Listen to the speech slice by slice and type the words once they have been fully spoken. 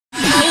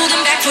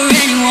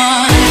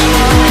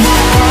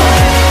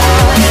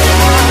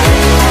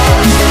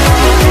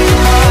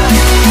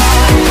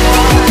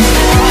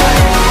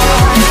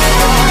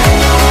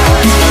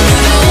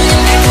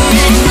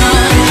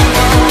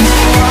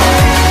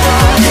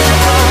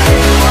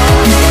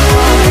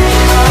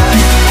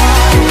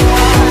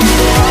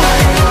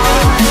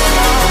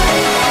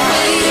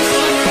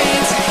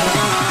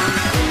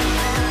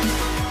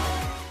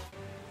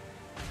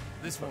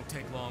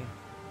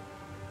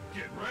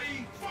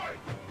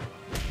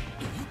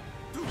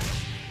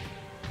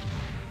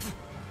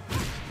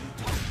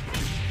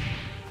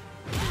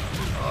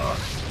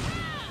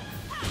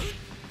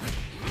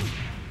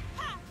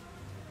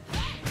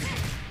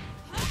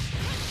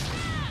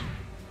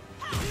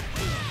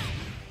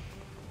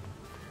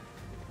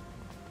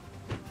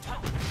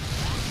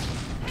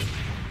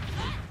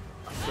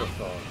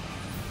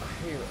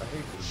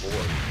hate this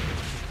board.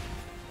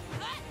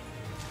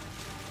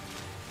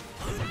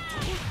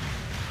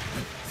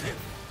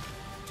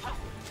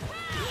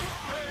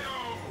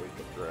 Wait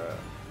the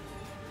draft.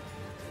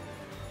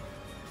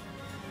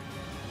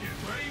 Get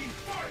ready,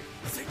 fight!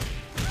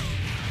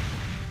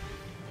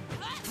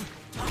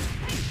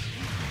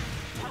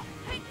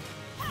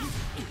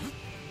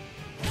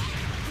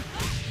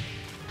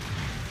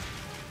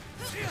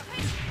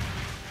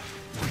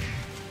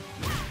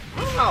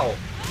 Ow!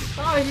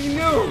 Ah, he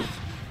knew!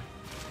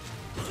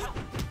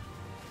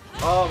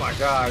 Oh my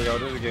god, yo,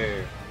 this is a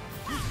game.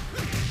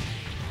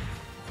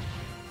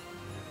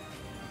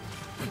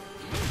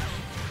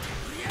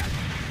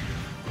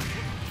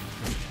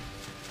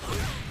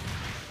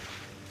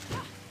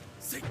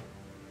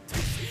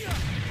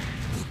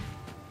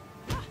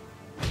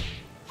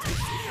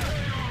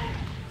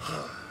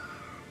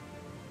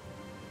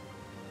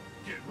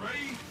 Get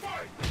ready,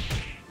 fight!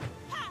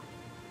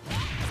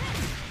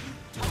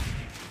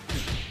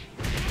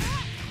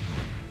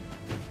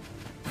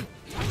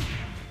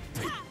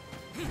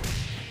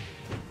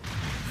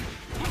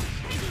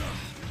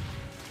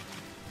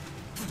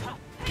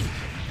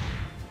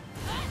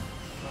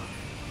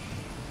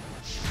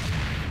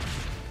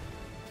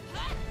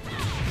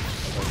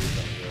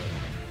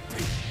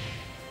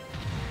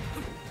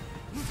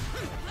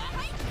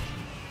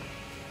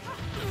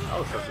 That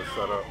was such a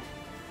setup.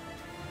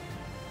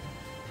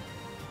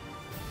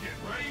 Get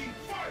ready,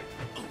 fight!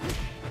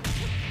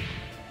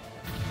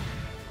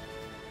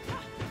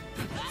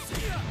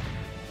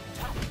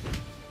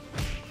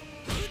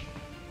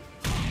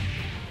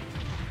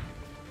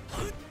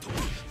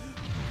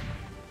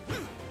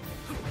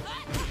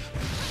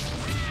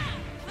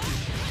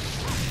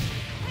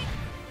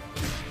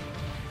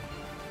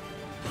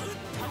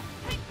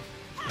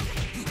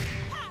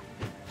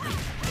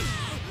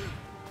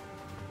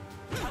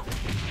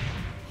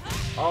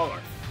 Oh my.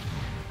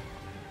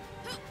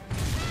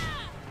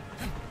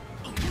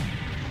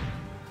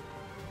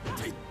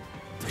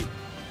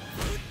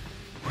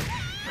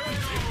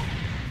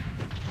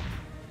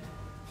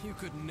 You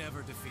could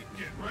never defeat me.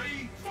 Get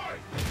ready, fight!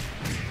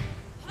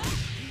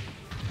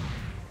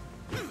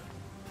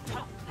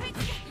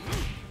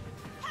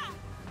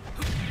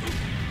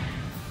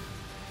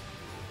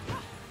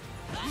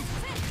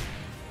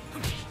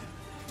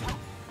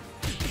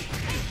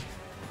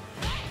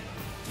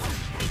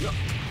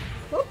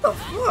 What the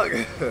fuck? I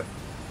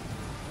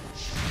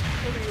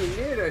didn't even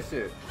hear that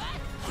shit.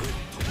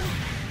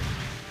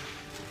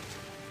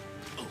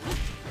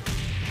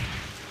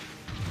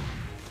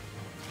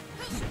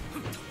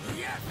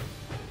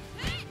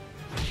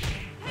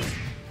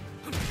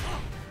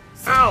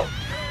 Ow!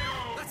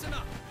 That's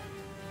enough.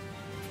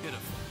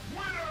 Pitiful.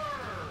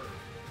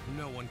 Winner!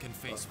 No one can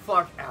face me.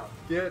 Fuck out.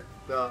 Get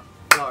the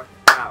fuck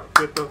out.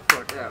 Get the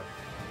fuck out.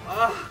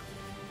 Ah!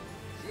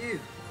 Jeez.